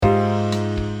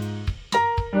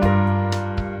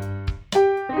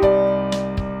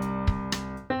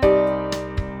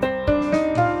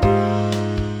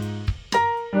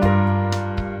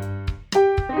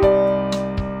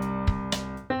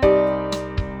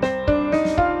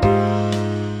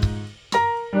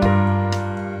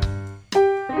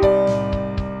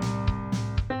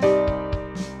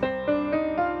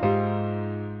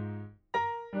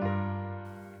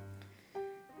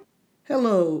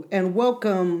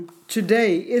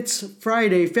Today, it's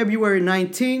Friday, February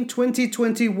 19,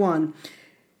 2021.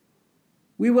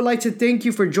 We would like to thank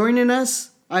you for joining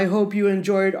us. I hope you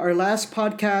enjoyed our last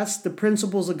podcast, The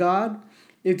Principles of God.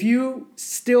 If you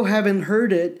still haven't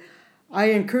heard it, I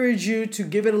encourage you to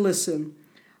give it a listen.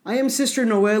 I am Sister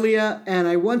Noelia, and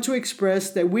I want to express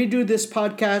that we do this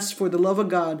podcast for the love of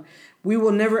God. We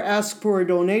will never ask for a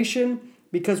donation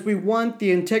because we want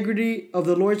the integrity of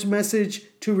the Lord's message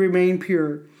to remain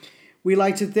pure. We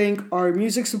like to thank our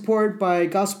music support by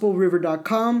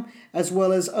GospelRiver.com, as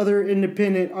well as other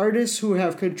independent artists who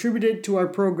have contributed to our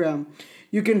program.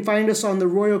 You can find us on the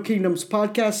Royal Kingdoms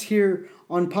podcast here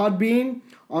on Podbean,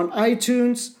 on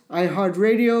iTunes,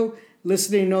 iHeartRadio,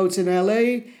 Listening Notes in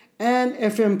LA, and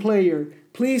FM Player.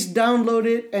 Please download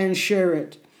it and share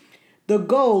it. The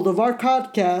goal of our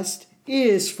podcast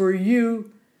is for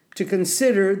you to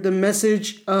consider the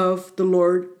message of the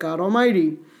Lord God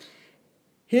Almighty.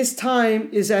 His time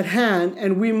is at hand,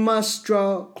 and we must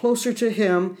draw closer to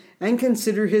Him and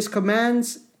consider His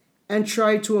commands and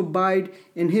try to abide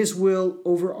in His will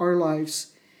over our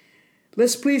lives.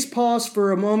 Let's please pause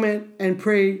for a moment and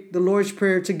pray the Lord's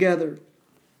Prayer together.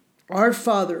 Our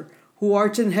Father, who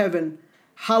art in heaven,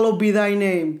 hallowed be thy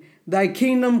name. Thy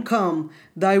kingdom come,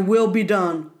 thy will be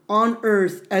done, on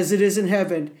earth as it is in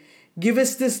heaven. Give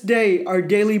us this day our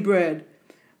daily bread.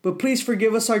 But please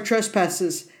forgive us our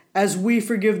trespasses, as we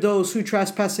forgive those who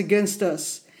trespass against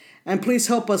us. And please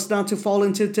help us not to fall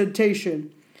into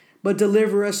temptation, but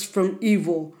deliver us from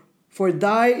evil. For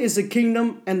thy is the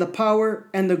kingdom and the power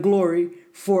and the glory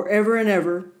forever and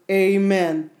ever.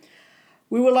 Amen.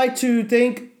 We would like to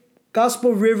thank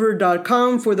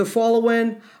GospelRiver.com for the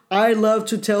following. I love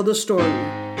to tell the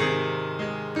story.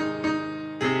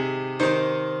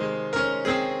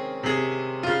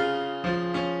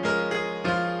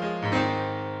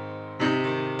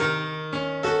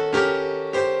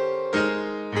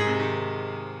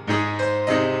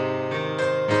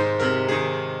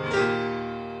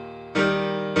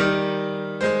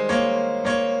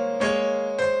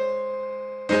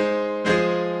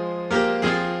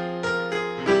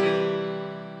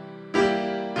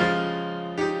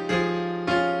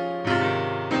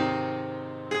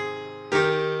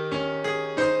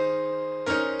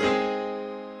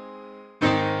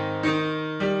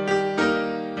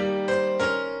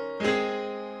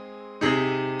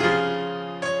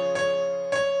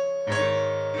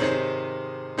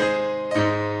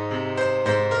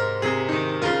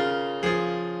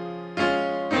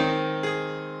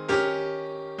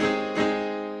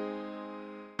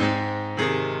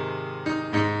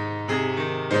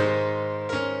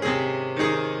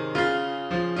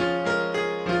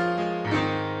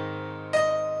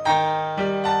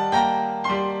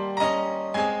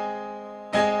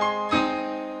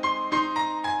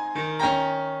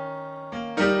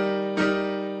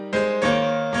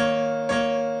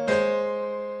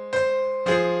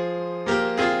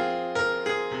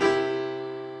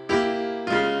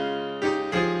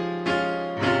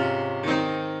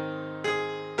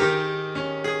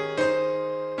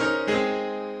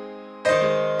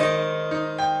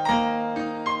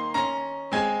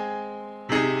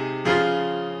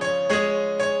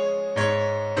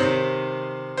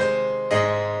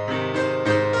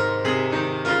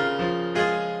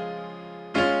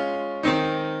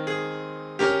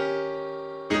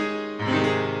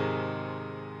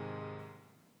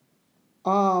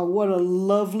 What a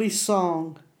lovely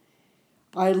song.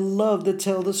 I love to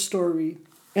tell the story.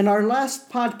 In our last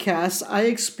podcast, I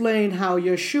explained how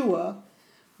Yeshua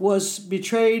was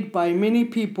betrayed by many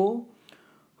people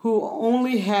who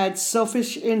only had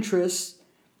selfish interests.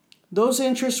 Those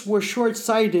interests were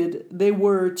short-sighted. They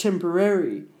were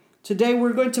temporary. Today,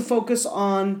 we're going to focus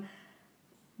on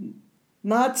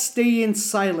not staying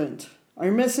silent.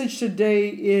 Our message today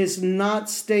is not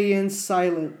staying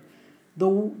silent. The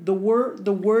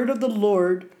word of the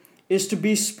Lord is to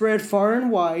be spread far and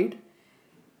wide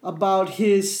about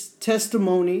His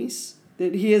testimonies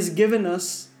that He has given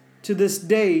us to this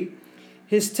day.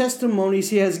 His testimonies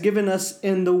He has given us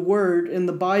in the Word, in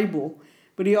the Bible,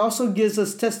 but He also gives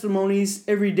us testimonies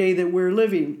every day that we're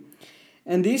living.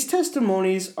 And these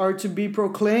testimonies are to be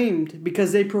proclaimed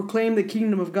because they proclaim the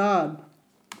kingdom of God.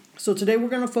 So today we're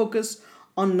going to focus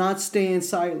on not staying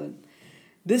silent.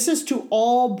 This is to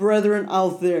all brethren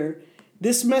out there.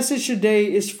 This message today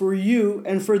is for you,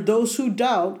 and for those who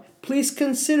doubt, please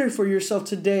consider for yourself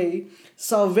today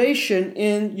salvation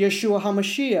in Yeshua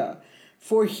HaMashiach.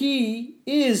 For He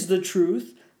is the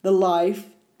truth, the life,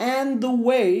 and the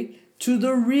way to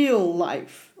the real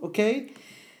life. Okay?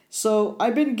 So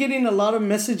I've been getting a lot of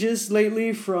messages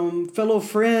lately from fellow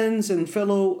friends and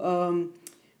fellow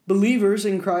believers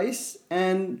in Christ,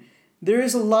 and there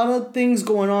is a lot of things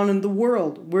going on in the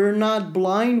world. We're not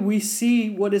blind. We see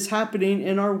what is happening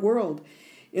in our world.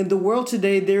 In the world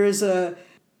today, there is a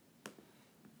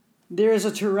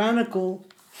tyrannical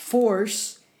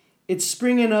force. It's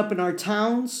springing up in our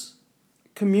towns,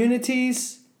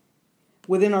 communities,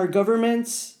 within our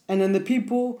governments, and in the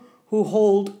people who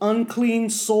hold unclean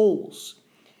souls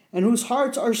and whose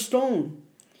hearts are stone.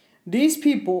 These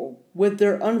people, with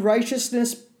their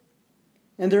unrighteousness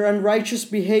and their unrighteous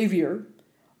behavior,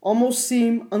 almost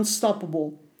seem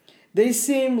unstoppable. They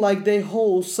seem like they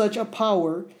hold such a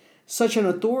power, such an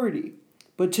authority.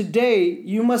 But today,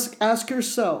 you must ask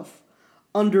yourself,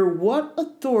 under what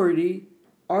authority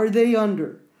are they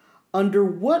under? Under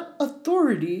what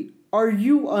authority are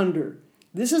you under?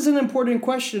 This is an important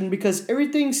question because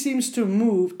everything seems to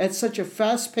move at such a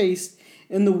fast pace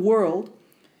in the world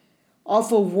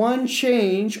off of one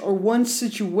change or one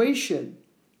situation.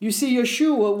 You see,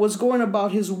 Yeshua was going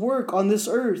about his work on this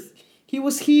earth. He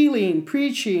was healing,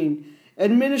 preaching,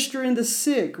 administering the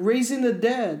sick, raising the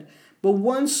dead. But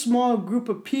one small group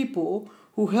of people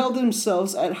who held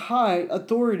themselves at high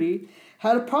authority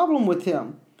had a problem with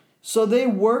him. So they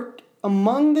worked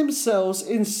among themselves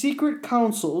in secret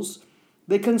councils.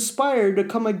 They conspired to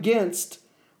come against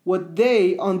what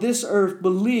they on this earth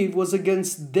believed was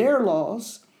against their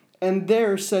laws and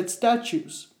their set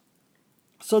statutes.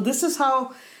 So this is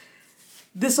how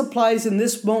this applies in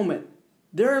this moment.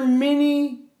 There are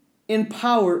many in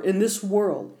power in this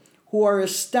world who are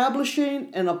establishing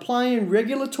and applying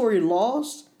regulatory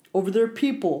laws over their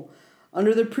people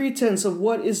under the pretense of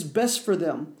what is best for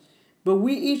them. But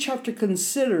we each have to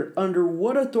consider under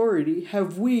what authority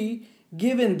have we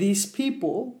given these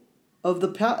people of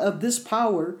this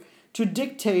power to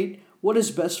dictate what is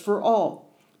best for all.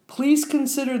 Please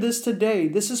consider this today.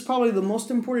 This is probably the most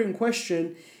important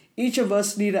question each of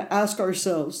us need to ask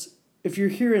ourselves if you're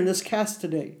here in this cast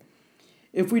today.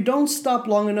 If we don't stop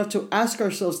long enough to ask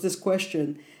ourselves this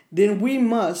question, then we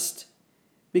must,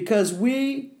 because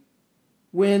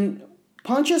when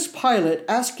Pontius Pilate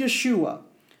asked Yeshua,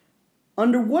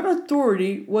 under what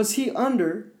authority was he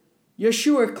under?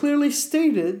 Yeshua clearly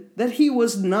stated that he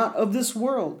was not of this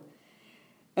world.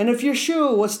 And if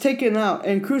Yeshua was taken out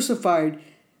and crucified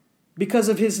because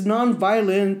of his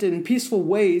non-violent and peaceful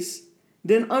ways,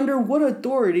 then under what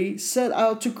authority set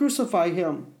out to crucify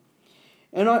him?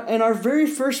 And our very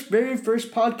first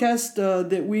podcast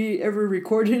that we ever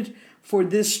recorded for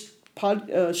this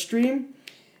stream,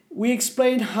 we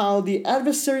explained how the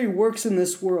adversary works in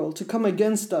this world to come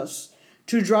against us,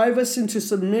 to drive us into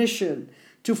submission,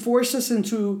 to force us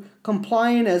into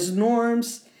complying as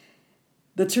norms,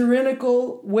 the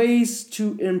tyrannical ways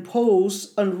to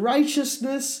impose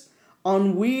unrighteousness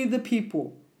on we the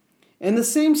people. In the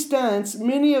same stance,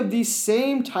 many of these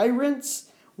same tyrants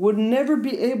would never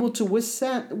be able to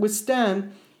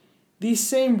withstand these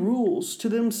same rules to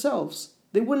themselves.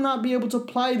 They would not be able to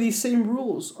apply these same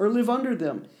rules or live under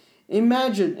them.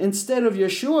 Imagine, instead of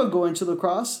Yeshua going to the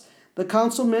cross, the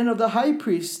councilmen of the high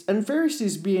priests and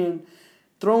Pharisees being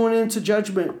thrown into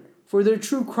judgment for their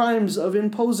true crimes of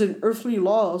imposing earthly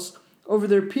laws over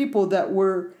their people that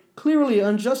were clearly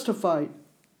unjustified.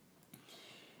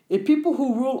 If people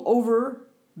who rule over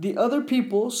the other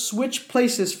people switch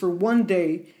places for one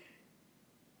day,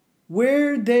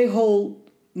 where they hold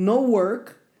no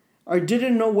work or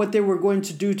didn't know what they were going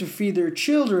to do to feed their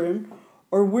children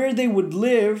or where they would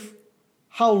live,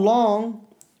 how long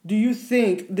do you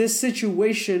think this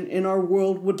situation in our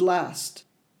world would last?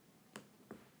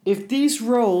 If these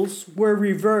roles were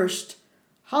reversed,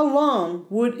 how long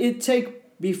would it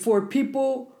take before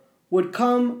people would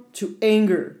come to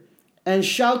anger and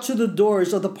shout to the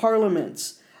doors of the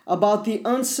parliaments about the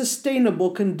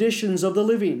unsustainable conditions of the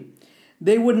living?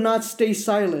 They would not stay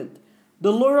silent.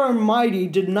 The Lord Almighty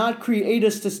did not create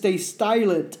us to stay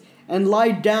silent and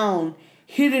lie down,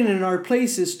 hidden in our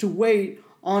places to wait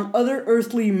on other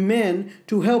earthly men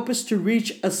to help us to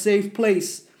reach a safe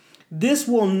place. This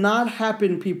will not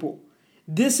happen, people.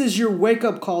 This is your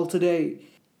wake-up call today.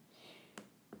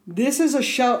 This is a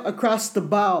shout across the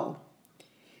bow.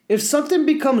 If something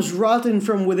becomes rotten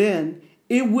from within,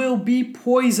 it will be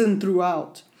poisoned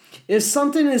throughout. If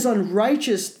something is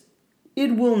unrighteous,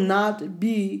 it will not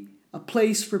be a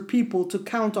place for people to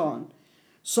count on.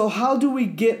 So how do we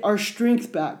get our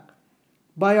strength back?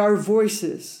 By our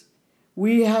voices.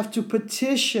 We have to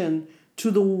petition to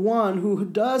the one who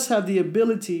does have the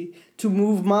ability to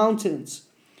move mountains.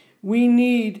 We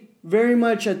need very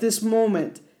much at this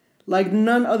moment, like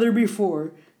none other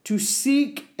before, to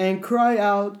seek and cry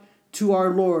out to our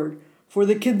Lord. For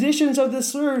the conditions of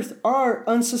this earth are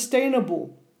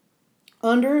unsustainable.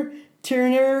 under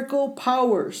tyrannical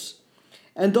powers.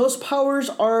 And those powers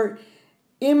are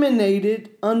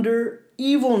emanated under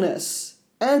evilness,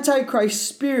 Antichrist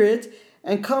spirit,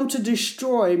 and come to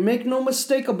destroy. Make no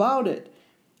mistake about it.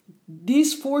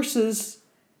 These forces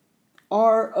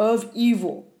are of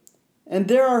evil, and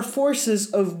there are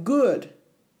forces of good.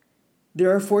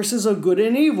 There are forces of good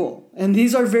and evil, and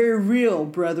these are very real,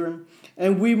 brethren,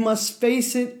 and we must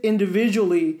face it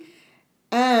individually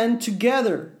and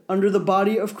together under the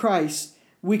body of Christ.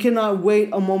 We cannot wait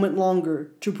a moment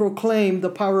longer to proclaim the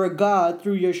power of God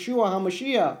through Yeshua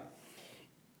HaMashiach.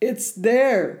 It's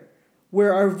there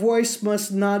where our voice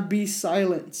must not be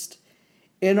silenced.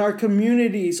 In our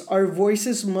communities, our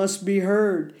voices must be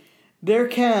heard. There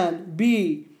can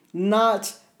be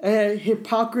not a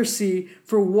hypocrisy,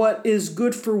 for what is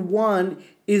good for one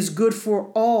is good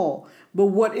for all. But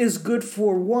what is good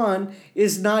for one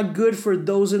is not good for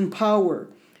those in power.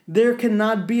 There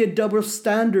cannot be a double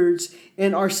standards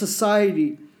in our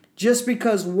society. Just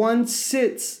because one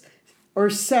sits or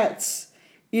sets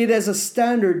it as a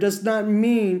standard does not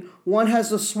mean one has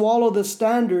to swallow the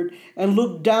standard and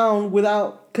look down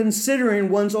without considering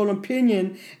one's own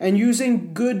opinion and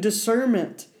using good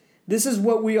discernment. This is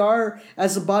what we are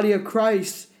as a body of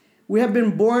Christ. We have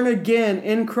been born again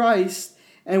in Christ,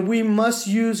 and we must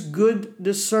use good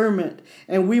discernment.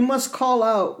 And we must call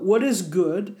out what is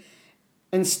good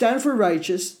and stand for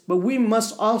righteous, but we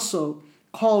must also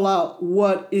call out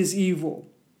what is evil.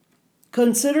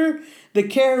 Consider the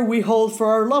care we hold for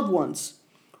our loved ones.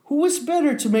 Who is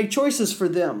better to make choices for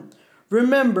them?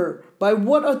 Remember, by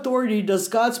what authority does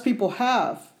God's people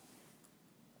have?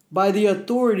 By the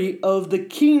authority of the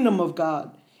kingdom of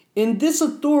God. In this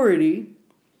authority,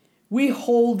 we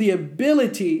hold the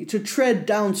ability to tread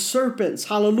down serpents,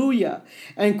 hallelujah,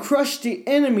 and crush the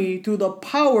enemy through the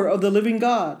power of the living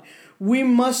God. We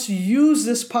must use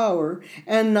this power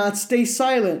and not stay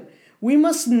silent. We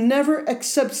must never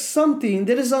accept something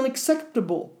that is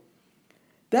unacceptable.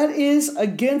 That is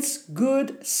against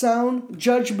good, sound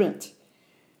judgment.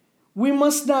 We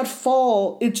must not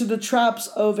fall into the traps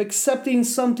of accepting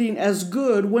something as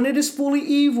good when it is fully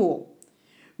evil.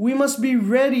 We must be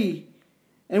ready,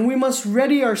 and we must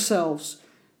ready ourselves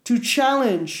to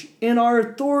challenge in our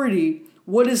authority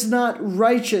what is not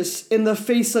righteous in the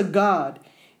face of God.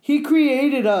 He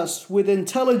created us with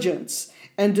intelligence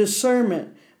and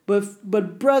discernment.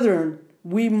 But brethren,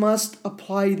 we must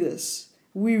apply this.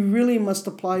 We really must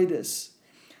apply this.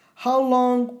 How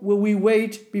long will we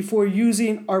wait before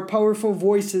using our powerful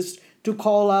voices to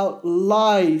call out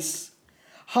lies?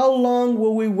 How long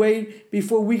will we wait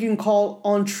before we can call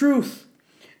on truth?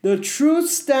 The truth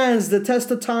stands the test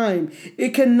of time. It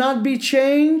cannot be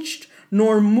changed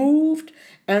nor moved,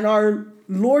 and our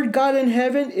Lord God in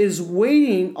heaven is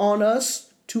waiting on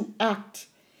us to act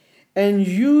and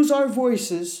use our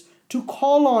voices to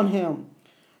call on Him,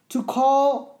 to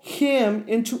call Him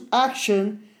into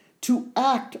action, to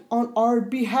act on our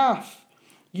behalf.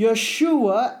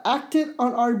 Yeshua acted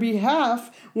on our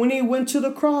behalf when He went to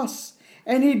the cross,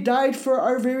 and He died for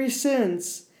our very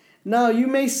sins. Now you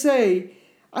may say,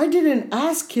 I didn't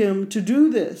ask Him to do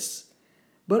this,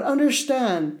 but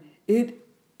understand, it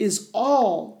is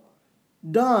all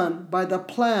done by the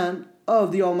plan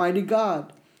of the Almighty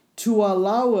God, to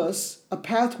allow us a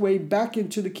pathway back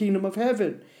into the kingdom of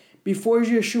heaven. Before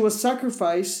Yeshua's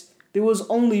sacrifice, there was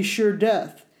only sure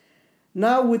death.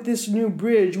 Now with this new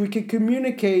bridge, we can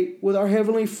communicate with our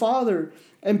Heavenly Father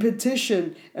and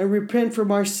petition and repent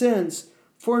from our sins,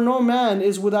 for no man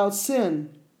is without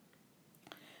sin.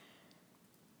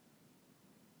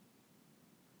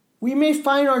 We may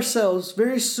find ourselves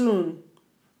very soon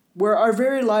where our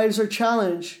very lives are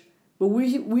challenged, but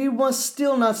we must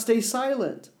still not stay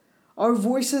silent. Our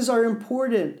voices are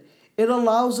important. It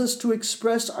allows us to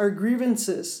express our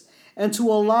grievances and to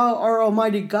allow our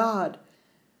Almighty God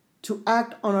to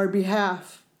act on our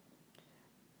behalf.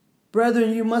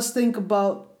 Brethren, you must think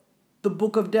about the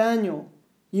book of Daniel.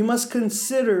 You must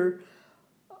consider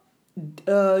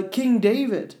King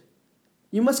David.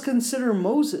 You must consider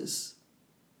Moses.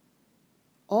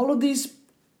 All of these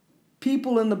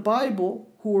people in the Bible,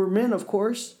 who were men, of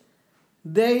course,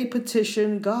 they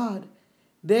petitioned God.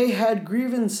 They had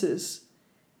grievances.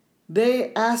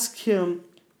 They asked Him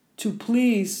to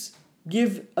please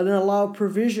give and allow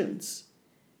provisions.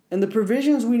 And the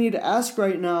provisions we need to ask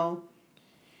right now,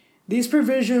 these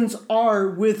provisions are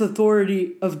with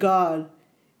authority of God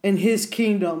and His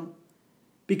kingdom.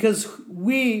 Because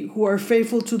we who are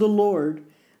faithful to the Lord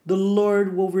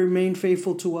will remain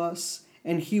faithful to us,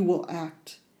 and He will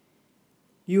act.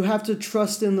 You have to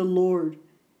trust in the Lord.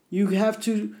 You have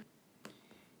to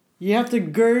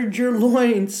gird your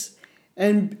loins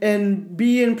and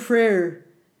be in prayer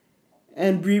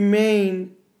and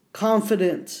remain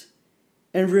confident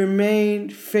and remain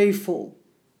faithful,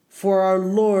 for our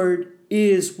Lord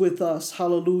is with us.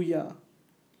 Hallelujah.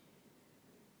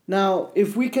 Now,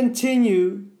 if we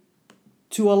continue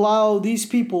to allow these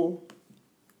people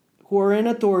who are in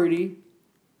authority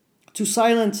to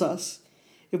silence us,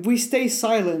 if we stay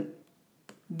silent,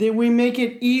 then we make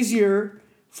it easier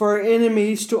for our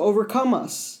enemies to overcome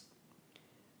us.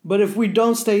 But if we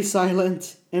don't stay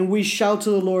silent and we shout to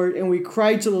the Lord and we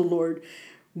cry to the Lord,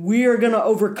 we are going to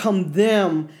overcome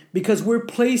them, because we're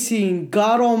placing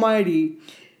God Almighty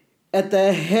at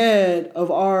the head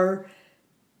of our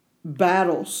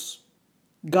battles.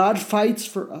 God fights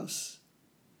for us.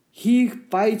 He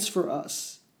fights for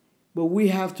us, but we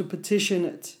have to petition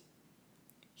it.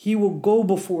 He will go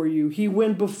before you. He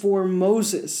went before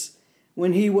Moses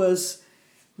when he was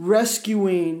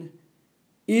rescuing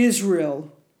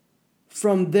Israel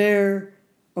from their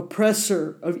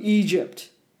oppressor of Egypt.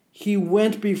 He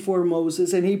went before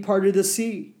Moses and he parted the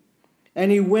sea.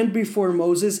 And he went before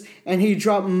Moses and he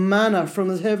dropped manna from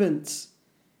the heavens.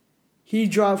 He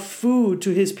dropped food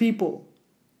to his people.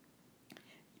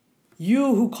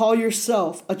 You who call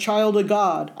yourself a child of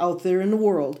God out there in the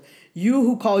world, you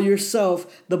who call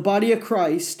yourself the body of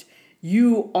Christ,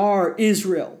 you are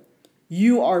Israel.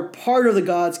 You are part of the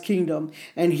God's kingdom,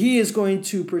 and he is going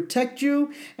to protect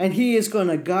you and he is going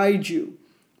to guide you.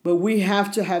 But we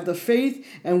have to have the faith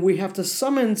and we have to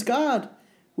summons God.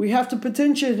 We have to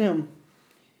petition him.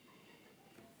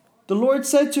 The Lord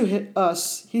said to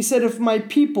us, he said, if my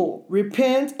people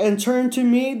repent and turn to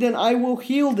me, then I will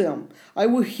heal them. I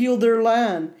will heal their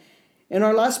land. In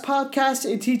our last podcast,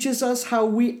 it teaches us how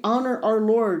we honor our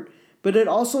Lord, but it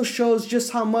also shows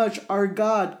just how much our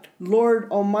God, Lord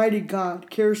Almighty God,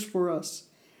 cares for us.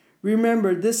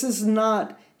 Remember, this is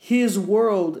not his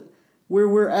world where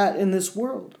we're at in this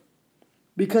world,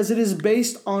 because it is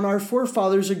based on our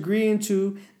forefathers agreeing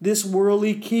to this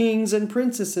worldly kings and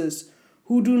princesses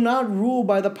who do not rule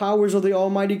by the powers of the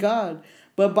Almighty God,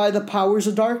 but by the powers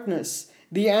of darkness,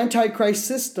 the Antichrist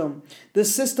system, the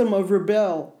system of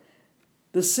rebel,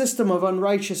 the system of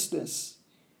unrighteousness.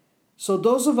 So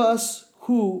those of us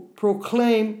who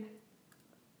proclaim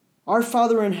our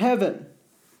Father in heaven,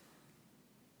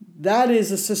 that is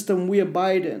the system we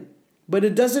abide in. But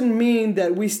it doesn't mean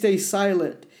that we stay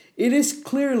silent. It is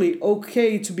clearly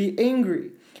okay to be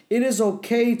angry. It is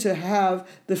okay to have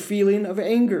the feeling of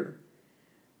anger.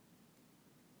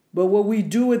 But what we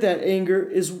do with that anger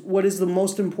is what is the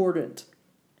most important.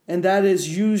 And that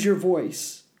is use your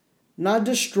voice. Not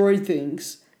destroy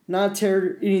things, not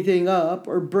tear anything up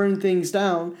or burn things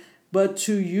down, but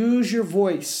to use your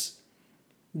voice.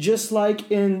 Just like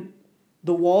in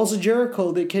the walls of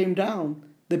Jericho that came down.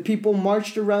 The people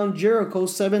marched around Jericho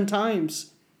 7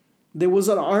 times. There was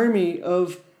an army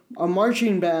of a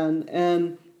marching band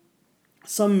and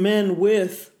some men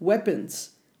with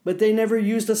weapons. But they never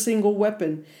used a single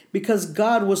weapon because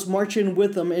God was marching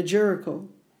with them at Jericho.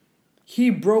 He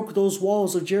broke those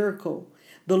walls of Jericho.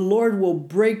 The Lord will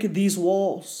break these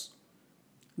walls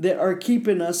that are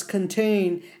keeping us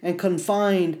contained and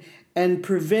confined and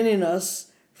preventing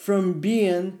us from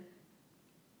being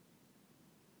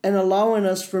and allowing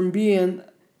us from being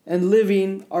and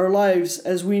living our lives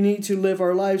as we need to live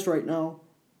our lives right now.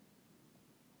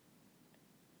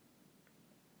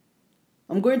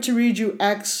 I'm going to read you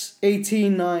Acts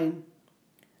 18:9.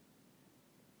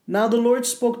 Now the Lord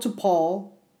spoke to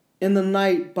Paul in the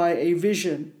night by a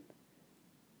vision.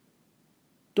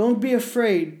 Don't be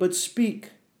afraid, but speak,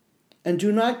 and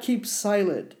do not keep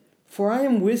silent, for I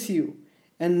am with you,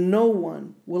 and no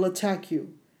one will attack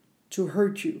you to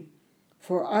hurt you,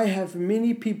 for I have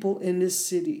many people in this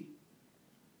city.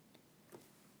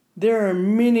 There are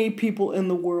many people in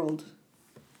the world,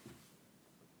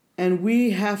 and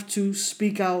we have to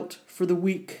speak out for the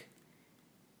weak,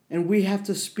 and we have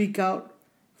to speak out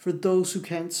for those who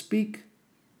can't speak,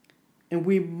 and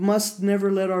we must never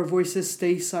let our voices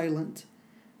stay silent.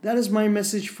 That is my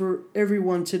message for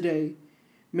everyone today.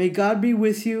 May God be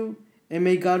with you, and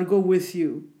may God go with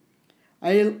you.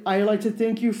 I like to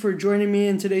thank you for joining me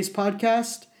in today's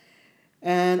podcast,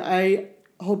 and I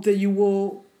hope that you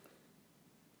will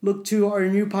look to our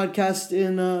new podcast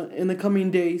in the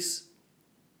coming days.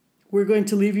 We're going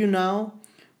to leave you now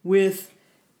with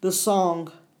the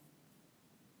song,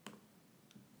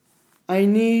 I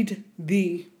Need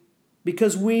Thee,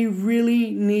 because we really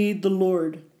need the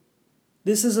Lord.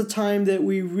 This is a time that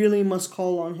we really must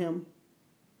call on Him.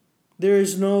 There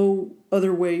is no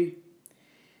other way.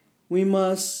 We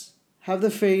must have the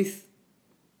faith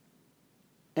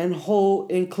and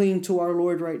hold and cling to our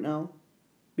Lord right now.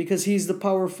 because He's the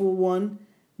powerful one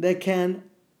that can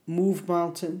move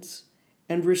mountains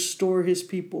and restore His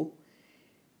people.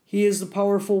 He is the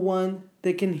powerful one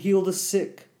that can heal the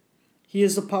sick. He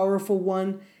is the powerful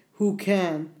one who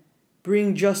can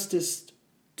bring justice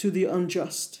to the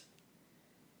unjust.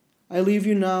 I leave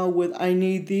you now with I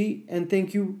Need Thee, and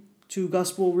thank you to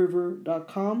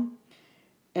gospelriver.com.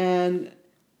 And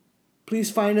please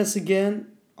find us again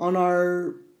on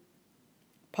our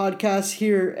podcast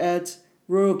here at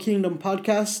Royal Kingdom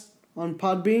Podcast on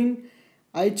Podbean,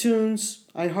 iTunes,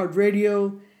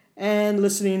 iHeartRadio, and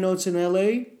Listening Notes in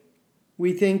LA.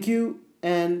 We thank you,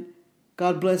 and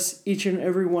God bless each and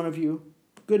every one of you.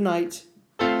 Good night.